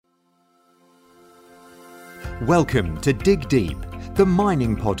Welcome to Dig Deep, the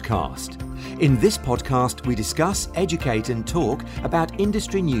mining podcast. In this podcast, we discuss, educate and talk about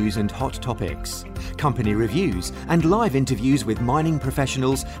industry news and hot topics, company reviews and live interviews with mining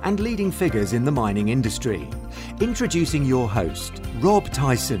professionals and leading figures in the mining industry. Introducing your host, Rob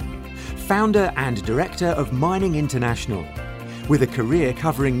Tyson, founder and director of Mining International. With a career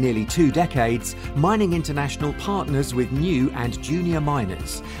covering nearly 2 decades, Mining International partners with new and junior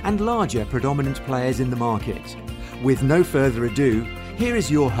miners and larger predominant players in the market. With no further ado, here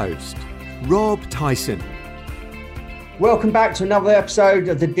is your host, Rob Tyson. Welcome back to another episode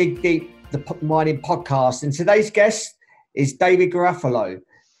of the Dig Deep, the mining podcast. And today's guest is David Garofalo,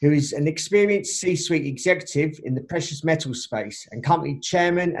 who is an experienced C-suite executive in the precious metals space and currently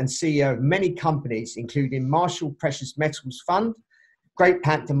chairman and CEO of many companies, including Marshall Precious Metals Fund, Great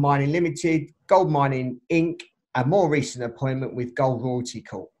Panther Mining Limited, Gold Mining Inc., and more recent appointment with Gold Royalty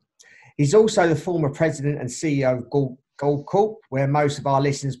Corp. He's also the former president and CEO of Gold Corp, where most of our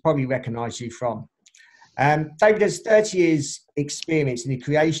listeners probably recognise you from. David has 30 years experience in the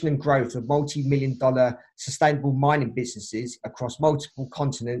creation and growth of multi-million-dollar sustainable mining businesses across multiple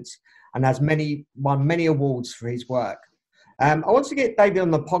continents and has won many awards for his work. I want to get David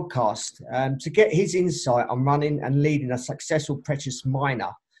on the podcast to get his insight on running and leading a successful precious miner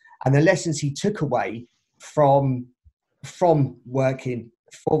and the lessons he took away from working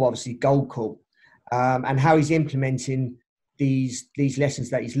for obviously Gold Corp and how he's implementing these lessons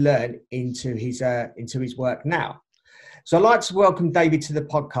that he's learned into his work now. So I'd like to welcome David to the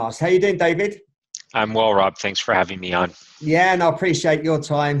podcast. How are you doing, David? I'm well, Rob. Thanks for having me on. Yeah, and I appreciate your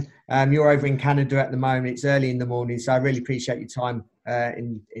time. You're over in Canada at the moment. It's early in the morning, so I really appreciate your time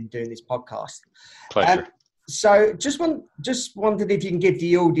in doing this podcast. Pleasure. So just wondered if you can give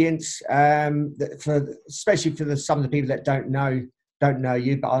the audience, especially for some of the people that don't know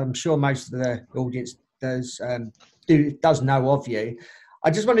you, but I'm sure most of the audience does know of you. I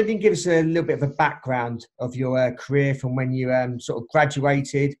just wondered if you can give us a little bit of a background of your career from when you sort of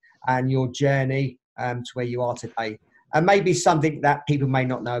graduated and your journey to where you are today, and maybe something that people may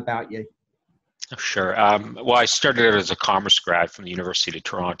not know about you. Sure. Well, I started out as a commerce grad from the University of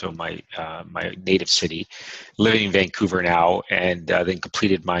Toronto, my native city, living in Vancouver now, and then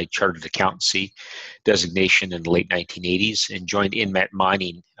completed my chartered accountancy designation in the late 1980s and joined Inmet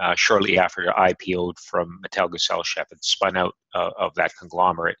Mining shortly after it IPO'd from Metalga-Selchef and spun out of that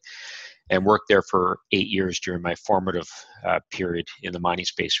conglomerate, and worked there for 8 years during my formative period in the mining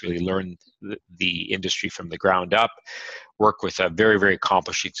space. Really learned the industry from the ground up, worked with a very, very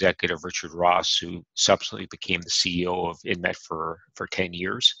accomplished executive, Richard Ross, who subsequently became the CEO of Inmet for 10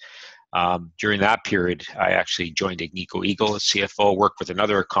 years. During that period, I actually joined Agnico Eagle as CFO, worked with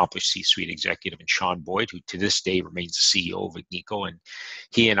another accomplished C-suite executive in Sean Boyd, who to this day remains the CEO of Agnico. And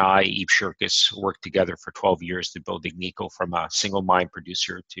he and I, Ebe Shirkus, worked together for 12 years to build Agnico from a single mine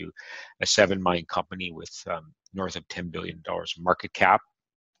producer to a 7-mine company with north of $10 billion market cap.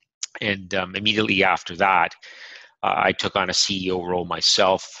 And immediately after that, I took on a CEO role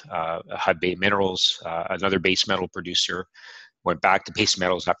myself, Hudbay Minerals, another base metal producer. Went back to base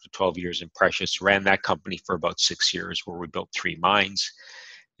metals after 12 years in precious, ran that company for about 6 years where we built 3 mines.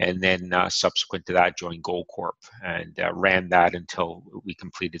 And then subsequent to that, joined Gold Corp and ran that until we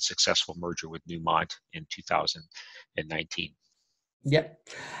completed successful merger with Newmont in 2019. Yep.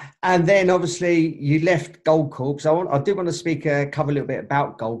 And then obviously you left Gold Corp. So I do want to cover a little bit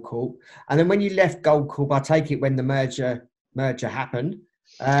about Gold Corp. And then when you left Gold Corp, I take it when the merger happened.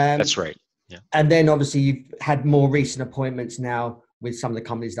 That's right. Yeah. And then obviously you've had more recent appointments now with some of the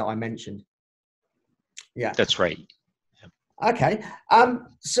companies that I mentioned. Yeah. That's right. Yeah. Okay.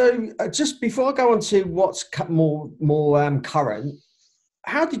 So just before I go on to what's more current,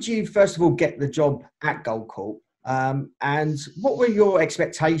 how did you first of all get the job at Gold Corp? And what were your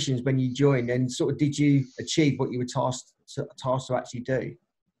expectations when you joined, and sort of did you achieve what you were tasked to actually do?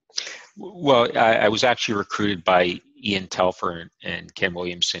 Well, I was actually recruited by Ian Telfer and Ken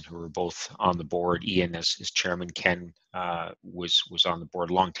Williamson, who were both on the board. Ian as chairman, Ken was on the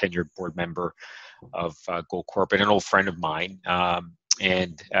board, long tenured board member of Gold Corp and an old friend of mine.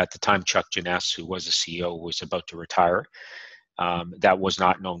 And at the time, Chuck Jeunesse, who was the CEO, was about to retire. That was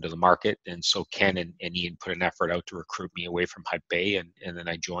not known to the market. And so Ken and Ian put an effort out to recruit me away from Hudbay. And then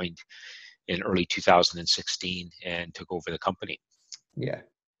I joined in early 2016 and took over the company. Yeah.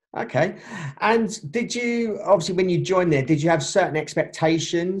 Okay. And did you, obviously when you joined there, did you have certain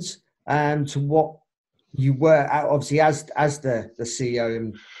expectations to what you were, obviously as the CEO?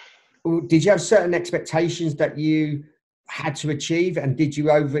 And did you have certain expectations that you had to achieve, and did you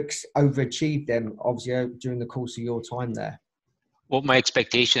overachieve them obviously during the course of your time there? Well, my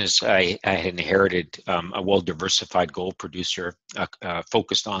expectation is I had inherited a well-diversified gold producer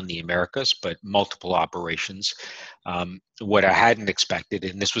focused on the Americas, but multiple operations. What I hadn't expected,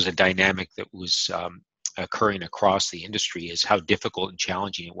 and this was a dynamic that was occurring across the industry, is how difficult and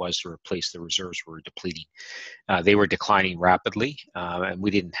challenging it was to replace the reserves we were depleting. They were declining rapidly, and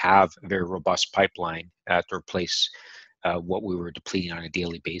we didn't have a very robust pipeline to replace what we were depleting on a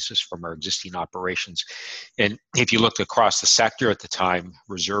daily basis from our existing operations. And if you looked across the sector at the time,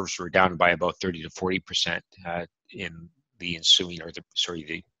 reserves were down by about 30 to 40% in the ensuing,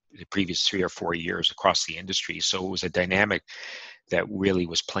 the previous 3 or 4 years across the industry. So it was a dynamic that really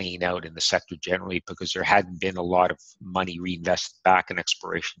was playing out in the sector generally, because there hadn't been a lot of money reinvested back in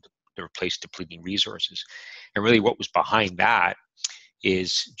exploration to replace depleting resources. And really what was behind that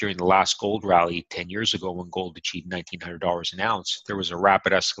is during the last gold rally 10 years ago, when gold achieved $1,900 an ounce, there was a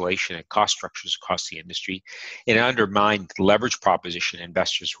rapid escalation in cost structures across the industry. It undermined the leverage proposition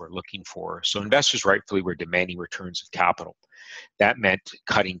investors were looking for. So investors rightfully were demanding returns of capital. That meant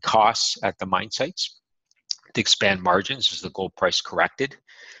cutting costs at the mine sites to expand margins as the gold price corrected.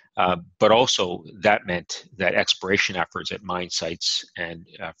 But also that meant that exploration efforts at mine sites and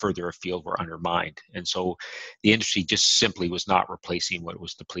further afield were undermined. And so the industry just simply was not replacing what it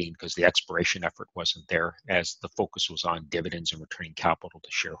was depleting, because the exploration effort wasn't there, as the focus was on dividends and returning capital to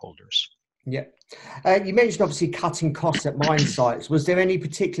shareholders. Yeah. You mentioned obviously cutting costs at mine sites. Was there any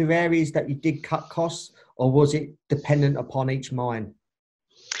particular areas that you did cut costs, or was it dependent upon each mine?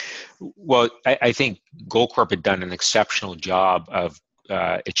 Well, I think Goldcorp had done an exceptional job of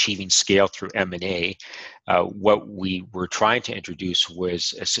achieving scale through M&A. What we were trying to introduce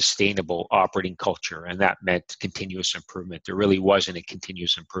was a sustainable operating culture, and that meant continuous improvement. There really wasn't a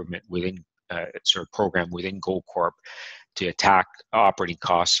continuous improvement within sort of program within Goldcorp to attack operating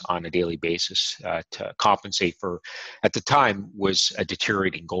costs on a daily basis to compensate for, at the time, was a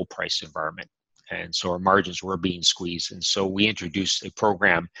deteriorating gold price environment. And so our margins were being squeezed. And so we introduced a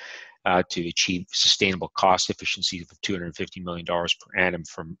program to achieve sustainable cost efficiencies of $250 million per annum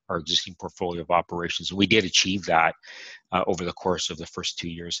from our existing portfolio of operations. And we did achieve that over the course of the first 2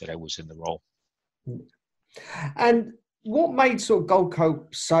 years that I was in the role. And what made sort of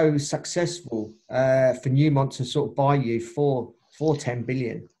Goldcorp so successful for Newmont to sort of buy you for $10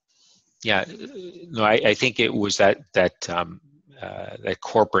 billion? Yeah, no, I think it was that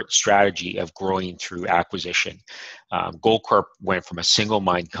corporate strategy of growing through acquisition. Goldcorp went from a single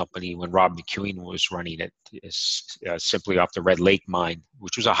mine company when Rob McEwen was running it, simply off the Red Lake mine,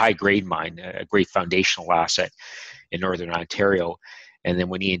 which was a high-grade mine, a great foundational asset in Northern Ontario. And then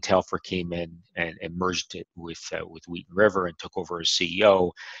when Ian Telfer came in and merged it with Wheaton River and took over as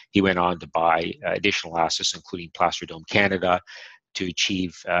CEO, he went on to buy additional assets, including Placer Dome Canada, to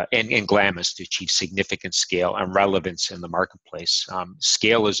achieve, and Glamis, to achieve significant scale and relevance in the marketplace.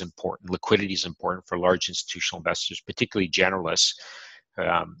 Scale is important. Liquidity is important for large institutional investors, particularly generalists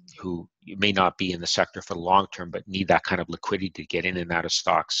who may not be in the sector for the long term, but need that kind of liquidity to get in and out of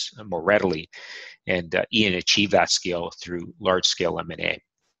stocks more readily. And Ian achieved that scale through large-scale M&A.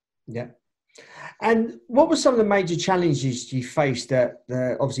 Yeah. And what were some of the major challenges you faced at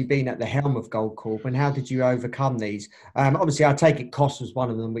obviously being at the helm of Goldcorp, and how did you overcome these? Obviously, I take it cost was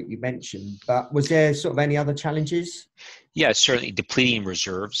one of them that you mentioned, but was there sort of any other challenges? Yeah, certainly depleting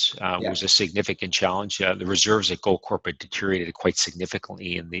reserves was a significant challenge. The reserves at Goldcorp had deteriorated quite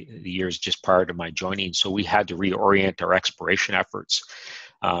significantly in the years just prior to my joining, so we had to reorient our exploration efforts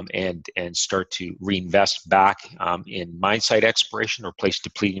and start to reinvest back in mine site exploration, replace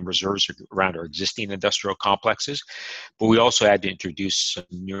depleting reserves around our existing industrial complexes. But we also had to introduce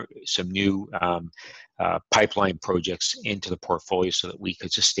some new pipeline projects into the portfolio so that we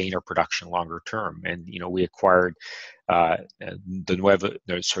could sustain our production longer term. And we acquired the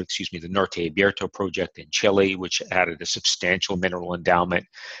Norte Abierto project in Chile, which added a substantial mineral endowment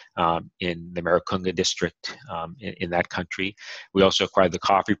in the Maricunga district in that country. We also acquired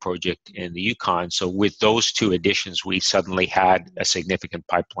the Coffee project in the Yukon. So with those two additions, we suddenly had a significant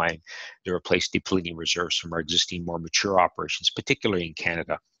pipeline to replace depleting reserves from our existing, more mature operations, particularly in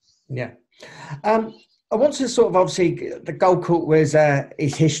Canada. Yeah. I want to sort of, obviously, the Goldcorp was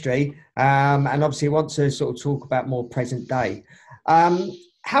its history, and obviously I want to sort of talk about more present day. How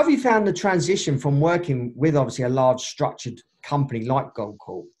have you found the transition from working with, obviously, a large structured company like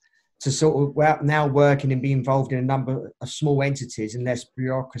Goldcorp to sort of now working and being involved in a number of small entities and less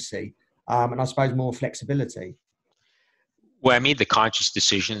bureaucracy, and I suppose more flexibility? Well, I made the conscious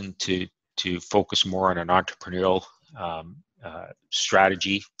decision to focus more on an entrepreneurial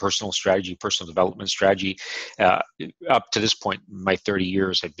strategy, personal development strategy. Up to this point, my 30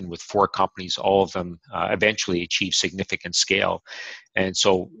 years, I've been with 4 companies. All of them eventually achieved significant scale. And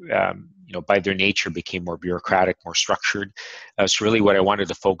so, by their nature, became more bureaucratic, more structured. So really what I wanted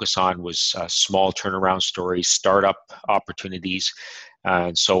to focus on was small turnaround stories, startup opportunities.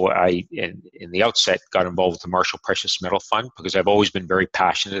 And so I, in the outset, got involved with the Marshall Precious Metal Fund because I've always been very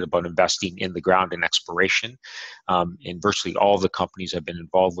passionate about investing in the ground and exploration. In virtually all of the companies I've been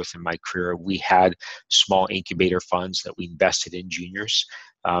involved with in my career, we had small incubator funds that we invested in juniors,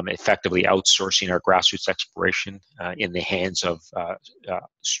 effectively outsourcing our grassroots exploration in the hands of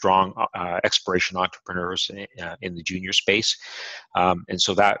strong exploration entrepreneurs in the junior space. And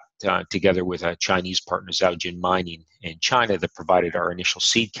so that, together with a Chinese partner, Zhaojin Mining in China, that provided our initial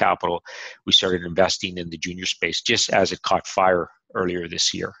seed capital, we started investing in the junior space just as it caught fire earlier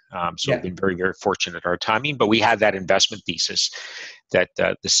this year. So we've been very, very fortunate at our timing, but we had that investment thesis that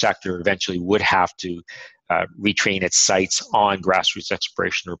the sector eventually would have to retrain its sights on grassroots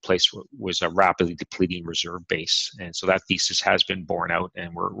exploration to replace what was a rapidly depleting reserve base. And so that thesis has been borne out,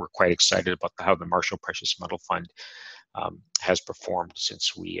 and we're quite excited about how the Marshall Precious Metal Fund has performed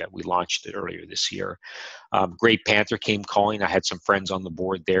since we launched it earlier this year. Great Panther came calling. I had some friends on the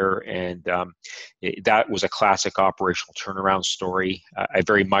board there, and that was a classic operational turnaround story. I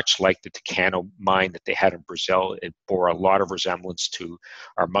very much liked the Tucano mine that they had in Brazil. It bore a lot of resemblance to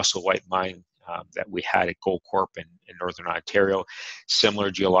our Musselwhite mine that we had at Goldcorp in Northern Ontario.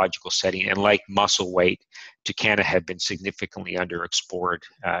 Similar geological setting, and like Musselwhite, Tucano had been significantly underexplored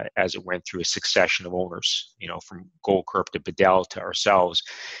as it went through a succession of owners, from Goldcorp to Bedell to ourselves,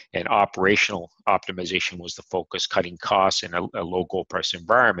 and operational optimization was the focus, cutting costs in a low gold price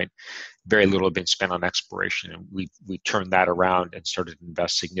environment. Very little had been spent on exploration, and we turned that around and started to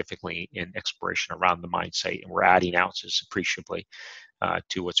invest significantly in exploration around the mine site, and we're adding ounces appreciably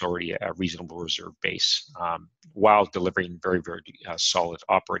to what's already a reasonable reserve base, while delivering very, very solid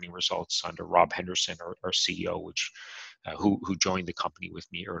operating results under Rob Henderson, our CEO, who joined the company with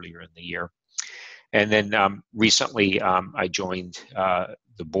me earlier in the year. And then recently, I joined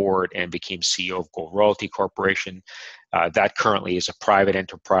the board and became CEO of Gold Royalty Corporation. That currently is a private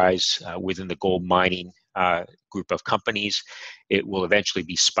enterprise within the gold mining group of companies. It will eventually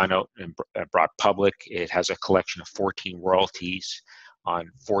be spun out and brought public. It has a collection of 14 royalties on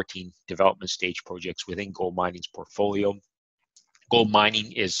 14 development stage projects within gold mining's portfolio. Gold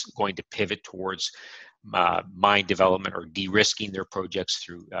mining is going to pivot towards mine development or de-risking their projects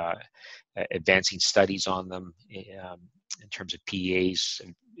through advancing studies on them in terms of PEAs,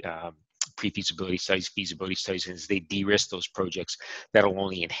 pre-feasibility studies, feasibility studies. And as they de-risk those projects, that'll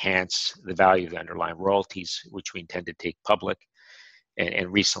only enhance the value of the underlying royalties, which we intend to take public.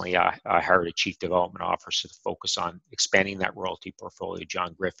 And recently, I hired a chief development officer to focus on expanding that royalty portfolio,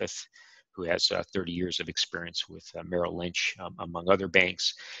 John Griffith, who has 30 years of experience with Merrill Lynch, among other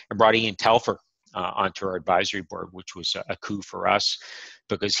banks, and brought Ian Telfer onto our advisory board, which was a coup for us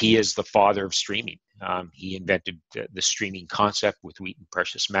because he is the father of streaming. He invented the streaming concept with Wheaton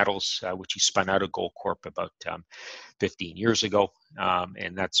Precious Metals, which he spun out of Goldcorp about 15 years ago.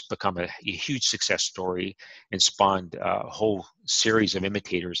 And that's become a huge success story and spawned a whole series of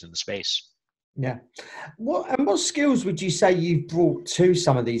imitators in the space. Yeah. What skills would you say you've brought to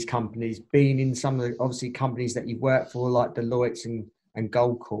some of these companies, being in some of the obviously companies that you've worked for, like Deloitte and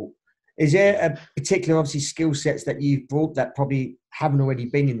Goldcorp? Is there a particular obviously skill sets that you've brought that probably haven't already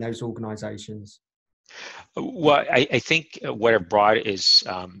been in those organizations? Well, I think what I've brought is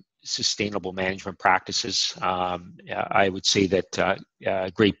sustainable management practices. I would say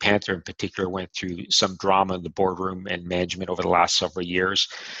that Great Panther in particular went through some drama in the boardroom and management over the last several years.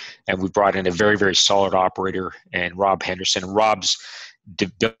 And we brought in a very, very solid operator, and Rob Henderson. Rob's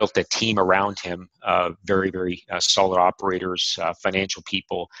built a team around him, very, very solid operators, financial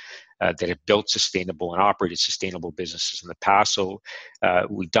people that have built sustainable and operated sustainable businesses in the past. So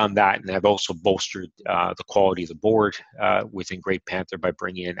we've done that, and I've also bolstered the quality of the board within Great Panther by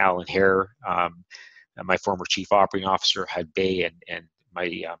bringing in Alan Hare, my former chief operating officer, Had Bay, and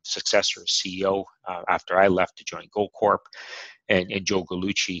my successor as CEO after I left to join Goldcorp, and Joe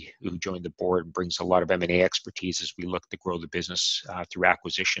Gallucci, who joined the board and brings a lot of M&A expertise as we look to grow the business through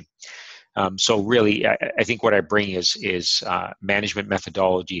acquisition. So really, I think what I bring is management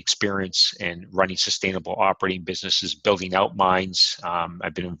methodology, experience in running sustainable operating businesses, building out mines.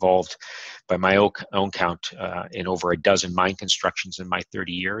 I've been involved by my own count in over a dozen mine constructions in my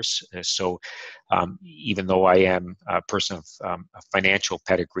 30 years. So even though I am a person of a financial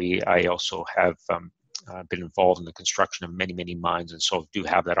pedigree, I also have been involved in the construction of many, many mines, and so do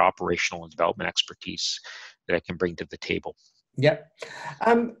have that operational and development expertise that I can bring to the table. Yep.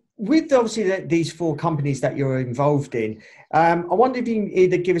 With obviously these four companies that you're involved in, I wonder if you can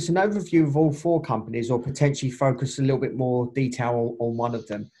either give us an overview of all four companies or potentially focus a little bit more detail on one of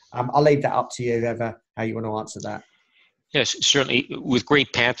them. I'll leave that up to you, how you want to answer that. Yes, certainly. With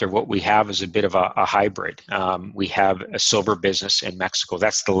Great Panther, what we have is a bit of a hybrid. We have a silver business in Mexico.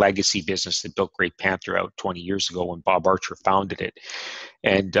 That's the legacy business that built Great Panther out 20 years ago when Bob Archer founded it.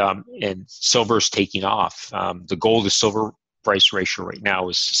 And silver is taking off. The gold to silver price ratio right now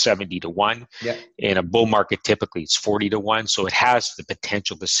is 70-1. Yeah. In a bull market, typically it's 40-1. So it has the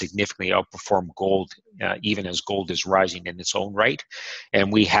potential to significantly outperform gold, even as gold is rising in its own right.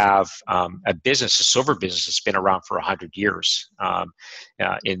 And we have a silver business that's been around for 100 years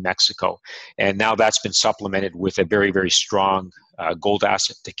in Mexico. And now that's been supplemented with a very, very strong gold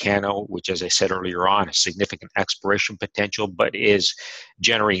asset, Tucano, which, as I said earlier on, has significant exploration potential, but is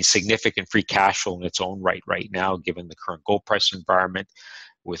generating significant free cash flow in its own right now, given the current gold price environment,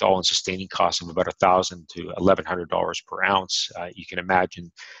 with all-in sustaining costs of about $1,000 to $1,100 per ounce. You can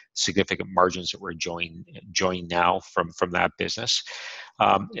imagine significant margins that we're enjoying now from that business.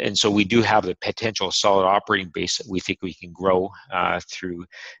 And so we do have the potential solid operating base that we think we can grow through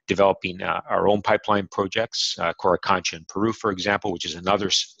developing our own pipeline projects, Coricancha in Peru, for example, which is another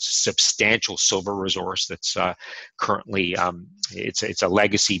substantial silver resource that's currently, it's a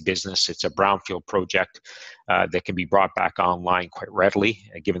legacy business. It's a brownfield project that can be brought back online quite readily,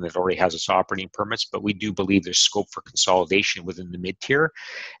 given that it already has its operating permits. But we do believe there's scope for consolidation within the mid-tier.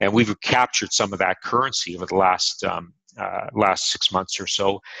 And we've captured some of that currency over the last 6 months or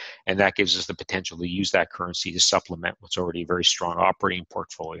so, and that gives us the potential to use that currency to supplement what's already a very strong operating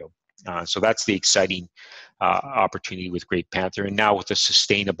portfolio. So that's the exciting opportunity with Great Panther. And now with a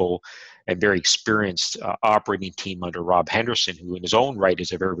sustainable and very experienced operating team under Rob Henderson, who in his own right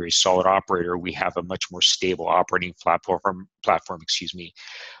is a very, very solid operator, we have a much more stable operating platform,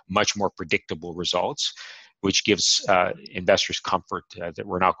 much more predictable results, which gives investors comfort that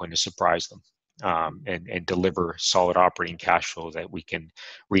we're not going to surprise them. And deliver solid operating cash flow that we can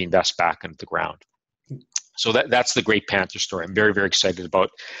reinvest back into the ground. So that's the Great Panther story. I'm very, very excited about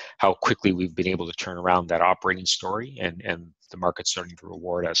how quickly we've been able to turn around that operating story, and the market's starting to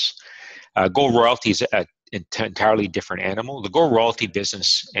reward us. Gold royalty is an entirely different animal. The gold royalty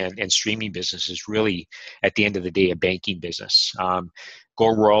business and streaming business is really, at the end of the day, a banking business.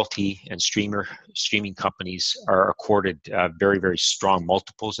 Gold royalty and streaming companies are accorded very, very strong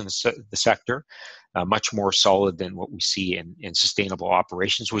multiples in the sector, much more solid than what we see in sustainable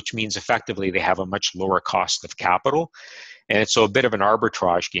operations, which means effectively they have a much lower cost of capital. And it's so a bit of an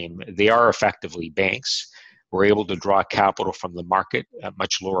arbitrage game. They are effectively banks. We're able to draw capital from the market at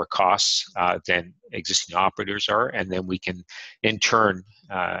much lower costs than existing operators are. And then we can, in turn,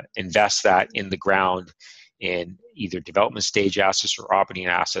 invest that in the ground in either development stage assets or operating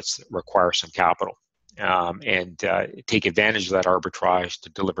assets that require some capital, and take advantage of that arbitrage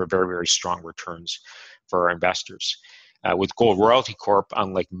to deliver very, very strong returns for our investors. With Gold Royalty Corp,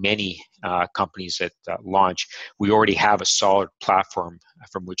 unlike many companies that launch, we already have a solid platform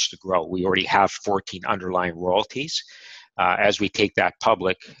from which to grow. We already have 14 underlying royalties. As we take that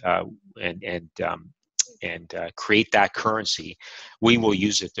public and create that currency, we will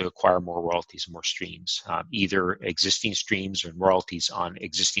use it to acquire more royalties, more streams, either existing streams and royalties on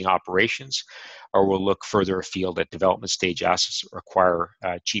existing operations, or we'll look further afield at development stage assets that require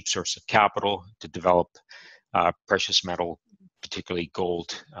a cheap source of capital to develop precious metal, particularly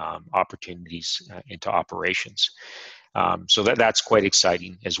gold, opportunities into operations. So that's quite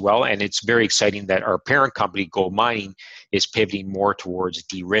exciting as well. And it's very exciting that our parent company, Gold Mining, is pivoting more towards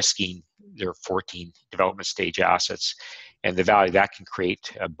de-risking their 14 development stage assets, and the value that can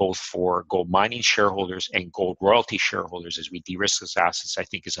create both for Gold Mining shareholders and Gold Royalty shareholders as we de-risk those assets, I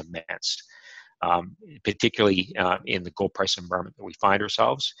think is immense, particularly in the gold price environment that we find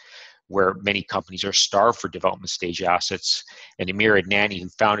ourselves, where many companies are starved for development stage assets. And Amir Adnani, who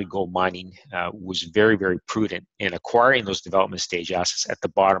founded Gold Mining, was very, very prudent in acquiring those development stage assets at the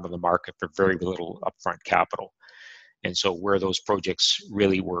bottom of the market for very little upfront capital. And so where those projects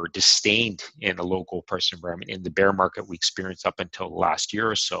really were disdained in a low gold price environment, in the bear market we experienced up until last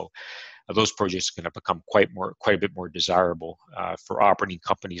year or so, those projects are going to become quite a bit more desirable for operating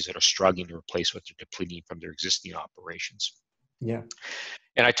companies that are struggling to replace what they're depleting from their existing operations. Yeah.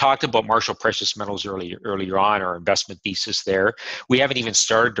 And I talked about Marshall Precious Metals earlier on, our investment thesis there. We haven't even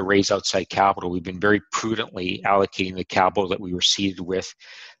started to raise outside capital. We've been very prudently allocating the capital that we were seeded with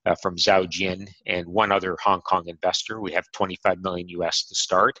from Zhao Jin and one other Hong Kong investor. We have $25 million US to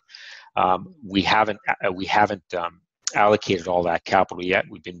start. We haven't allocated all that capital yet.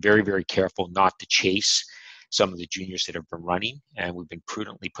 We've been very, very careful not to chase some of the juniors that have been running, and we've been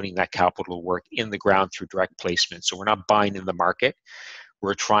prudently putting that capital to work in the ground through direct placement. So we're not buying in the market.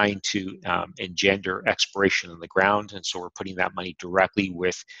 We're trying to engender exploration in the ground, and so we're putting that money directly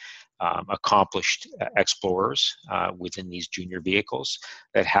with accomplished explorers within these junior vehicles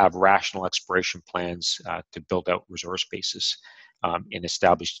that have rational exploration plans to build out resource bases in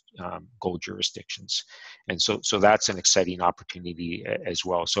established gold jurisdictions. And so that's an exciting opportunity as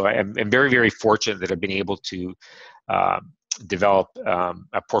well. So I'm very, very fortunate that I've been able to develop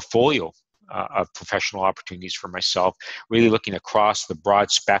a portfolio of professional opportunities for myself, really looking across the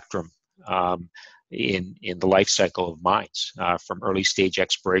broad spectrum in the life cycle of mines, from early stage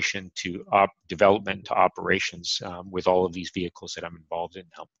exploration to development to operations, with all of these vehicles that I'm involved in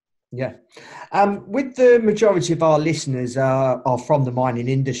now. Yeah. With the majority of our listeners are from the mining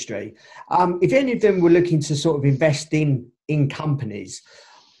industry, if any of them were looking to sort of invest in companies,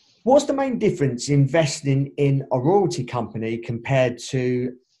 what's the main difference investing in a royalty company compared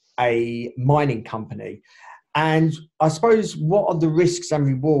to a mining company? And I suppose, what are the risks and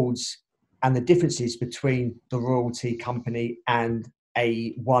rewards and the differences between the royalty company and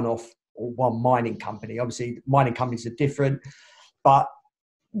a one-off or one mining company? Obviously, mining companies are different, but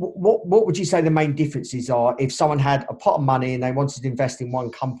what would you say the main differences are if someone had a pot of money and they wanted to invest in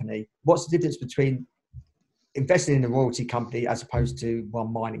one company? What's the difference between investing in a royalty company as opposed to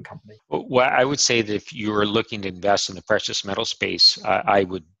one mining company? Well, I would say that if you were looking to invest in the precious metal space, I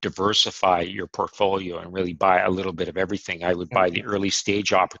would diversify your portfolio and really buy a little bit of everything. I would buy the early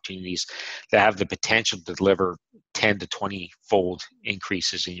stage opportunities that have the potential to deliver 10 to 20 fold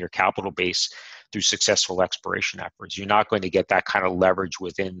increases in your capital base through successful exploration efforts. You're not going to get that kind of leverage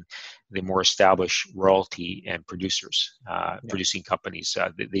within the more established royalty and producing companies.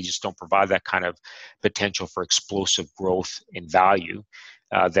 They just don't provide that kind of potential for explosive growth in value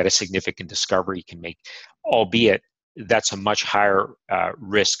that a significant discovery can make, albeit that's a much higher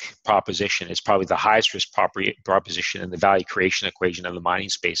risk proposition. It's probably the highest risk proposition in the value creation equation of the mining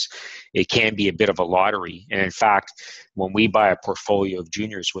space. It can be a bit of a lottery. And in fact, when we buy a portfolio of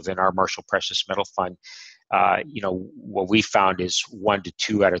juniors within our Marshall Precious Metal Fund, what we found is 1 to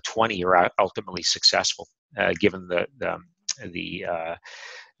 2 out of 20 are ultimately successful, given the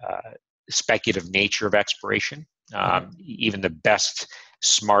speculative nature of exploration. Even the best,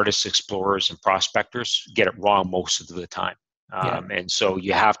 smartest explorers and prospectors get it wrong most of the time. And so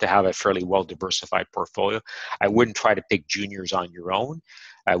you have to have a fairly well diversified portfolio. I wouldn't try to pick juniors on your own.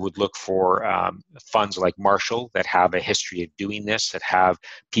 I would look for funds like Marshall that have a history of doing this, that have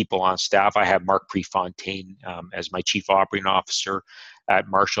people on staff. I have Mark Prefontaine as my chief operating officer at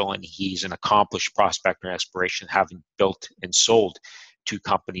Marshall, and he's an accomplished prospector in exploration, having built and sold 2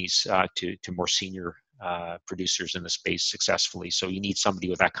 companies to more senior producers in the space successfully. So you need somebody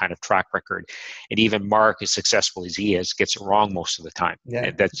with that kind of track record. And even Mark, as successful as he is, gets it wrong most of the time.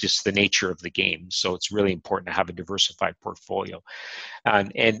 And that's just the nature of the game. So it's really important to have a diversified portfolio.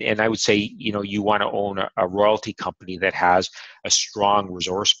 And I would say, you want to own a royalty company that has a strong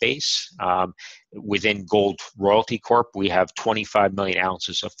resource base. Within Gold Royalty Corp, we have 25 million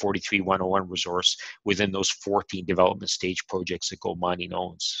ounces of 43-101 resource within those 14 development stage projects that Gold Mining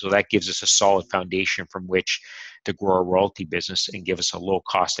owns. So that gives us a solid foundation from which to grow our royalty business and give us a low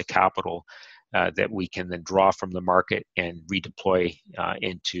cost of capital that we can then draw from the market and redeploy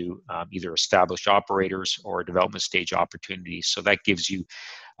into either established operators or development stage opportunities. So that gives you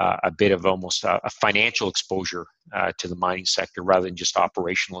a bit of almost a financial exposure to the mining sector rather than just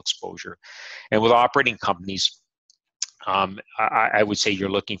operational exposure. And with operating companies, I would say you're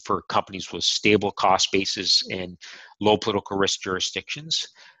looking for companies with stable cost bases in low political risk jurisdictions,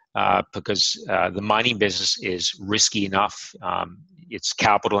 because the mining business is risky enough. It's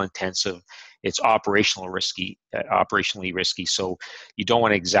capital intensive. It's operationally risky. So you don't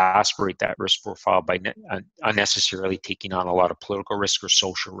want to exacerbate that risk profile by unnecessarily taking on a lot of political risk or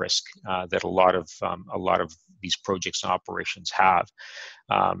social risk that a lot of these projects and operations have.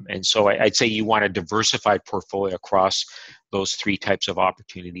 And so I'd say you want a diversified portfolio across those 3 types of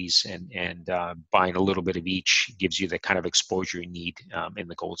opportunities, and buying a little bit of each gives you the kind of exposure you need in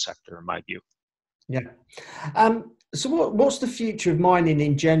the gold sector, in my view. Yeah. So what's the future of mining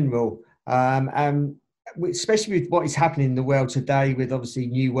in general? Especially with what is happening in the world today, with obviously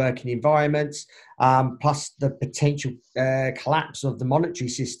new working environments, plus the potential collapse of the monetary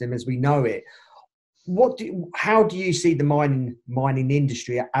system as we know it. How do you see the mining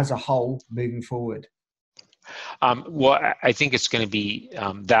industry as a whole moving forward? Well, I think it's going to be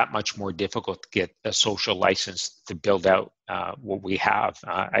that much more difficult to get a social license to build out what we have.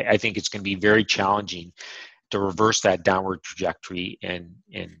 I think it's going to be very challenging to reverse that downward trajectory in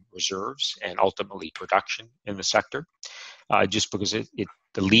reserves and ultimately production in the sector, just because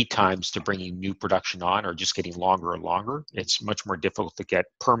the lead times to bringing new production on are just getting longer and longer. It's much more difficult to get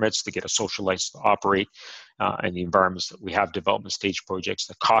permits, to get a social license to operate in the environments that we have development stage projects.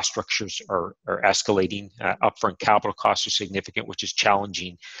 The cost structures are escalating. Upfront capital costs are significant, which is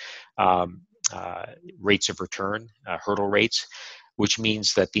challenging rates of return, hurdle rates, which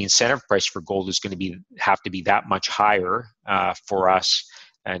means that the incentive price for gold is going to have to be that much higher for us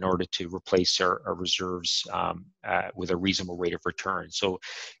in order to replace our reserves with a reasonable rate of return. So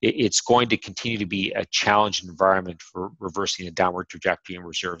it's going to continue to be a challenged environment for reversing the downward trajectory in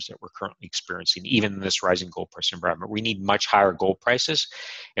reserves that we're currently experiencing, even in this rising gold price environment. We need much higher gold prices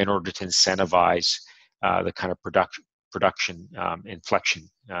in order to incentivize the kind of production inflection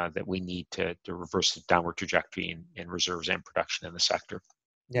that we need to reverse the downward trajectory in reserves and production in the sector.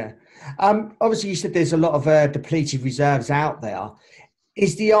 Yeah. Obviously, you said there's a lot of depleted reserves out there.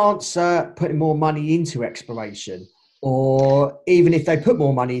 Is the answer putting more money into exploration? Or even if they put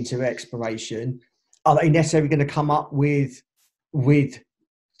more money into exploration, are they necessarily going to come up with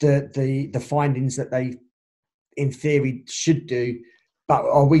the findings that they, in theory, should do? But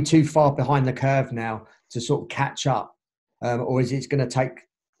are we too far behind the curve now to sort of catch up? Or is it going to take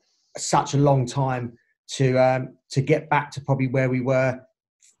such a long time to get back to probably where we were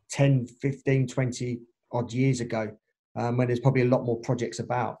 10, 15, 20 odd years ago, when there's probably a lot more projects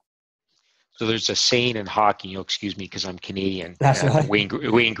about? So there's a saying in hockey, you'll excuse me because I'm Canadian, That's right. Wayne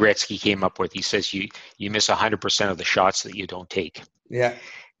Gretzky came up with. He says you miss 100% of the shots that you don't take. Yeah.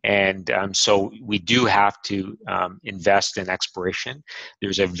 And so we do have to invest in exploration.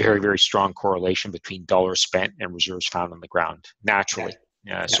 There's a very, very strong correlation between dollars spent and reserves found on the ground, naturally.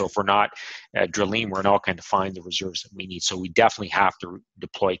 So if we're not drilling, we're not going to find the reserves that we need. So we definitely have to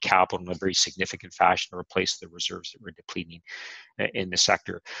deploy capital in a very significant fashion to replace the reserves that we're depleting in the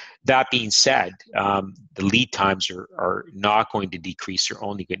sector. That being said, the lead times are not going to decrease. They're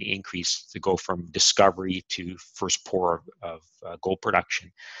only going to increase to go from discovery to first pour of gold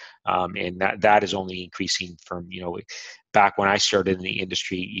production. And that is only increasing from, back when I started in the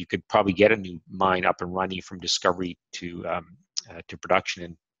industry, you could probably get a new mine up and running from discovery to production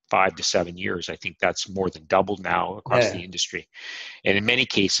in 5 to 7 years. I think that's more than doubled now across the industry. And in many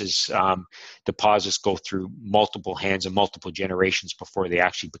cases, deposits go through multiple hands and multiple generations before they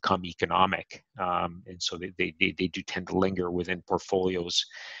actually become economic. And so they do tend to linger within portfolios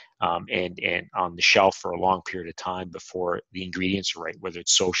and on the shelf for a long period of time before the ingredients are right, whether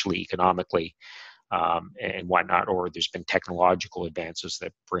it's socially, economically, and whatnot, or there's been technological advances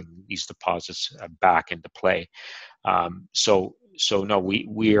that bring these deposits back into play. So no,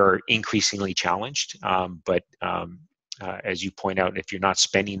 we are increasingly challenged, but as you point out, if you're not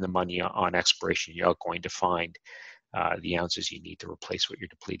spending the money on exploration, you're not going to find the ounces you need to replace what you're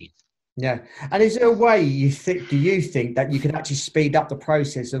depleting. Yeah. And is there a way do you think that you could actually speed up the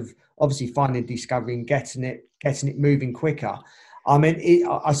process of obviously finding discovery and getting it moving quicker? I mean,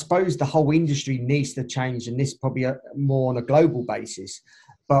 I suppose the whole industry needs to change, and this probably more on a global basis.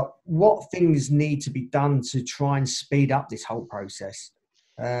 But what things need to be done to try and speed up this whole process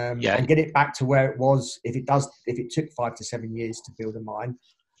and get it back to where it was? If it took 5 to 7 years to build a mine,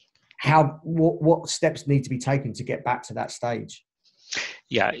 what steps need to be taken to get back to that stage?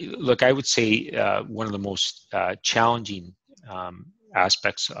 Yeah, look, I would say one of the most challenging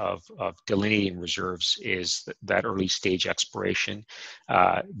aspects of delineating reserves is that early stage exploration,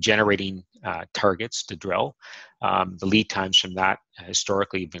 generating targets to drill. The lead times from that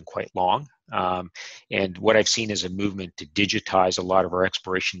historically have been quite long. And what I've seen is a movement to digitize a lot of our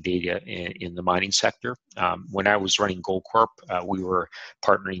exploration data in the mining sector. When I was running Goldcorp, we were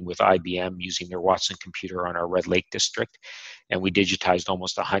partnering with IBM using their Watson computer on our Red Lake district, and we digitized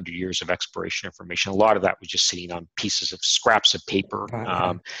almost 100 years of exploration information. A lot of that was just sitting on pieces of scraps of paper.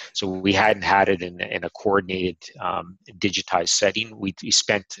 So we hadn't had it in a coordinated digitized setting. We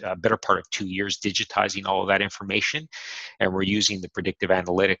spent a better part of 2 years digitizing all of that information, and we're using the predictive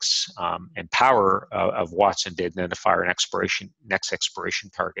analytics and power of Watson to identify our next exploration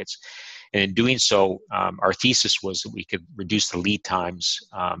targets. And in doing so, our thesis was that we could reduce the lead times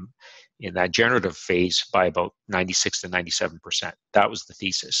in that generative phase by about 96 to 97%. That was the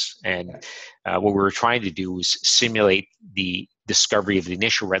thesis. And what we were trying to do was simulate the discovery of the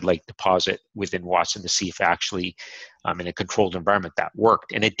initial Red Lake deposit within Watson to see if actually in a controlled environment that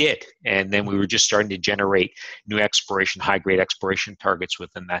worked. And it did. And then we were just starting to generate new exploration, high-grade exploration targets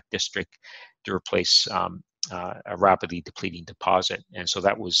within that district to replace a rapidly depleting deposit. And so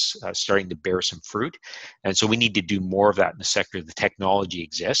that was starting to bear some fruit. And so we need to do more of that in the sector. The technology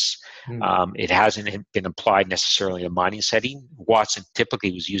exists. It hasn't been applied necessarily in a mining setting. Watson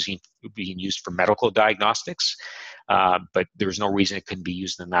typically was being used for medical diagnostics, but there's no reason it couldn't be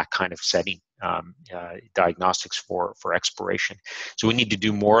used in that kind of setting, diagnostics for exploration. So we need to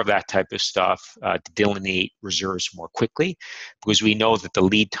do more of that type of stuff to delineate reserves more quickly, because we know that the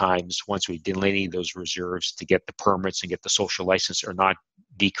lead times, once we delineate those reserves to get the permits and get the social license, are not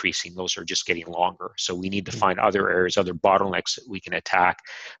decreasing. Those are just getting longer. So we need to find other areas, other bottlenecks that we can attack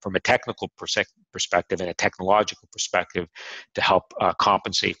from a technical perspective and a technological perspective to help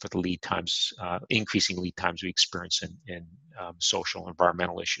compensate for the lead times, increasing lead times we experience in social and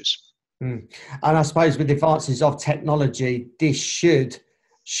environmental issues. And I suppose with advances of technology, this should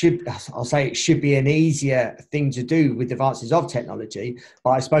I'll say it should be an easier thing to do with advances of technology,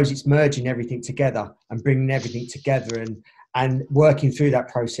 but I suppose it's merging everything together and bringing everything together and working through that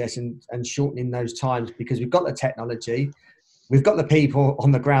process and shortening those times, because we've got the technology, we've got the people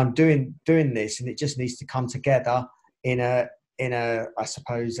on the ground doing this, and it just needs to come together in a I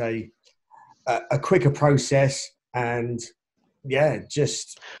suppose a quicker process. And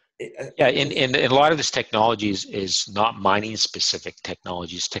and a lot of this technology is not mining specific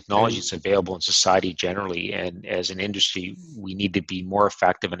technologies. Technology is available in society generally, and as an industry, we need to be more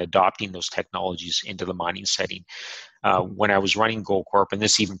effective in adopting those technologies into the mining setting. When I was running Goldcorp, and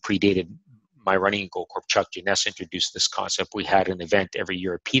this even predated my running in Goldcorp, Chuck Jeunesse introduced this concept. We had an event every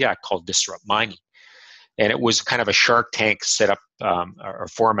year at PDAC called Disrupt Mining. And it was kind of a Shark Tank setup or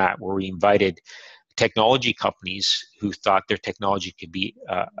format where we invited technology companies who thought their technology could be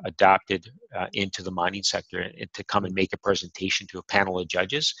adapted into the mining sector and to come and make a presentation to a panel of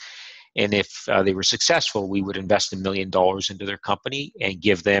judges. And if they were successful, we would invest $1 million into their company and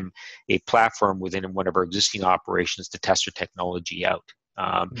give them a platform within one of our existing operations to test their technology out.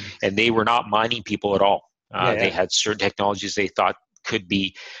 And they were not mining people at all. They had certain technologies they thought could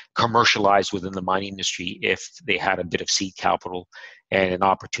be commercialized within the mining industry if they had a bit of seed capital and an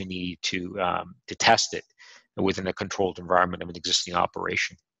opportunity to test it within a controlled environment of an existing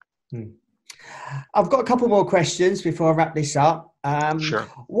operation. I've got a couple more questions before I wrap this up. Sure.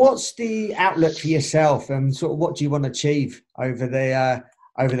 What's the outlook for yourself, and sort of what do you want to achieve over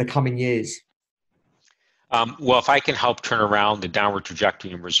the coming years? Well, if I can help turn around the downward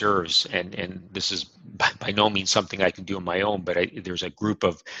trajectory in reserves, and this is by no means something I can do on my own, but there's a group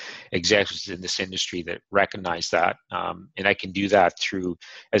of executives in this industry that recognize that, and I can do that through,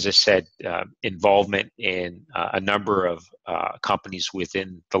 as I said, involvement in a number of companies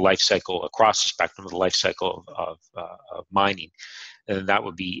within the life cycle, across the spectrum of the life cycle of mining. And that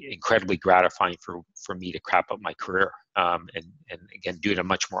would be incredibly gratifying for me to crap up my career, and again, do it in a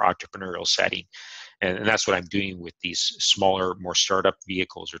much more entrepreneurial setting. And that's what I'm doing with these smaller, more startup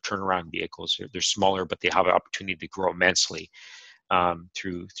vehicles or turnaround vehicles. They're smaller, but they have an opportunity to grow immensely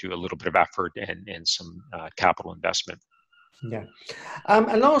through a little bit of effort and some capital investment. Yeah.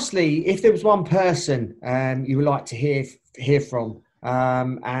 And lastly, if there was one person you would like to hear from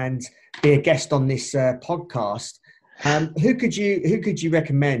and be a guest on this podcast, who could you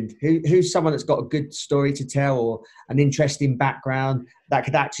recommend? Who's someone that's got a good story to tell or an interesting background that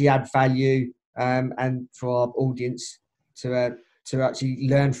could actually add value and for our audience to actually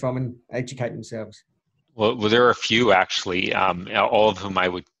learn from and educate themselves? Well, there are a few actually, all of whom I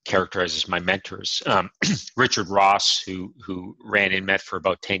would characterize as my mentors. Richard Ross, who ran InMet for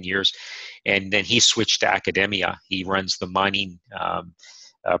about 10 years, and then he switched to academia. He runs the mining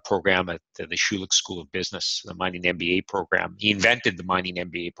program at the Schulich School of Business, the mining MBA program. He invented the mining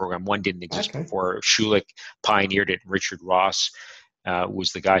MBA program. One didn't exist before. Schulich pioneered it. Richard Ross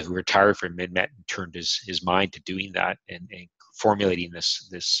was the guy who retired from InMet and turned his mind to doing that and formulating this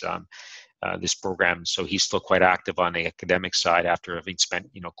program. So he's still quite active on the academic side after having spent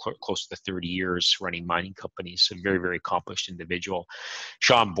close to 30 years running mining companies. A very, very accomplished individual.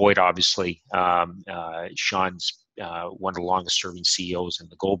 Sean Boyd, obviously. Sean's one of the longest serving CEOs in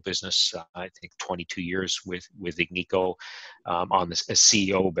the gold business. I think 22 years with Agnico as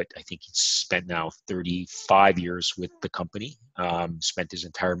CEO, but I think he's spent now 35 years with the company. Spent his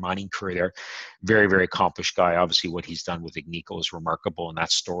entire mining career there. Very, very accomplished guy. Obviously, what he's done with Agnico is remarkable, and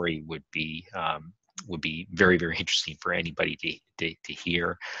that story would be very, very interesting for anybody to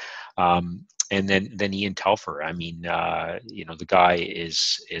hear. And then Ian Telfer. I mean, the guy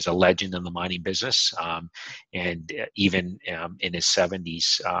is a legend in the mining business, and even in his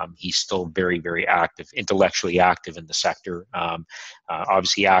 70s, he's still very, very active, intellectually active in the sector.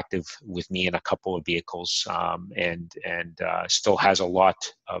 Obviously active with me in a couple of vehicles, and still has a lot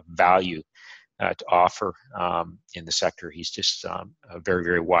of value to offer in the sector. He's just a very,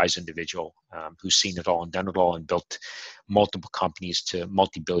 very wise individual who's seen it all and done it all and built multiple companies to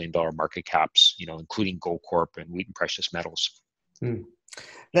multi-billion-dollar market caps, including Goldcorp and Wheaton Precious Metals.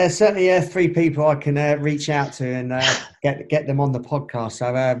 There's certainly 3 people I can reach out to and get them on the podcast. So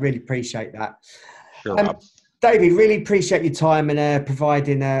I really appreciate that. Sure, Rob. David, really appreciate your time and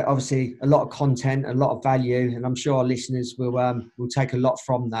providing obviously a lot of content, a lot of value, and I'm sure our listeners will take a lot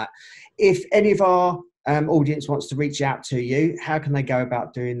from that. If any of our audience wants to reach out to you, how can they go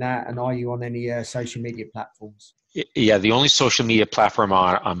about doing that? And are you on any social media platforms? Yeah, the only social media platform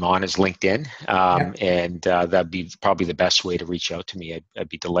I'm on is LinkedIn, and that'd be probably the best way to reach out to me. I'd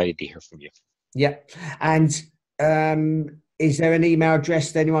be delighted to hear from you. Yeah, and is there an email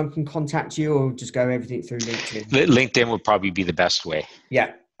address that anyone can contact you, or just go everything through LinkedIn? LinkedIn would probably be the best way.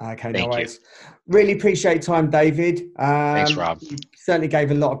 Yeah. Okay. Thank no worries. you. Really appreciate your time, David. Thanks, Rob. You certainly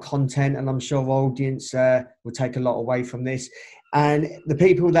gave a lot of content, and I'm sure our audience will take a lot away from this. And the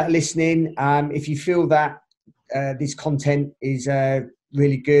people that are listening, if you feel that this content is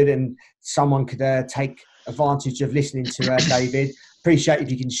really good and someone could take advantage of listening to David, appreciate if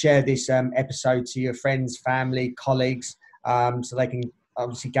you can share this episode to your friends, family, colleagues, so they can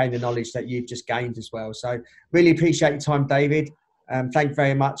obviously gain the knowledge that you've just gained as well. So really appreciate your time, David. Thank you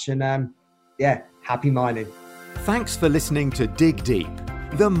very much. And happy mining. Thanks for listening to Dig Deep,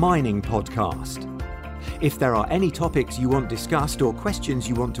 the mining podcast. If there are any topics you want discussed or questions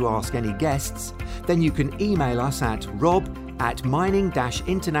you want to ask any guests, then you can email us at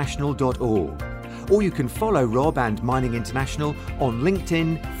rob@mining-international.org. Or you can follow Rob and Mining International on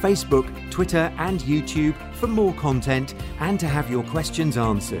LinkedIn, Facebook, Twitter and YouTube for more content and to have your questions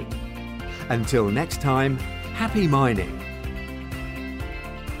answered. Until next time, happy mining.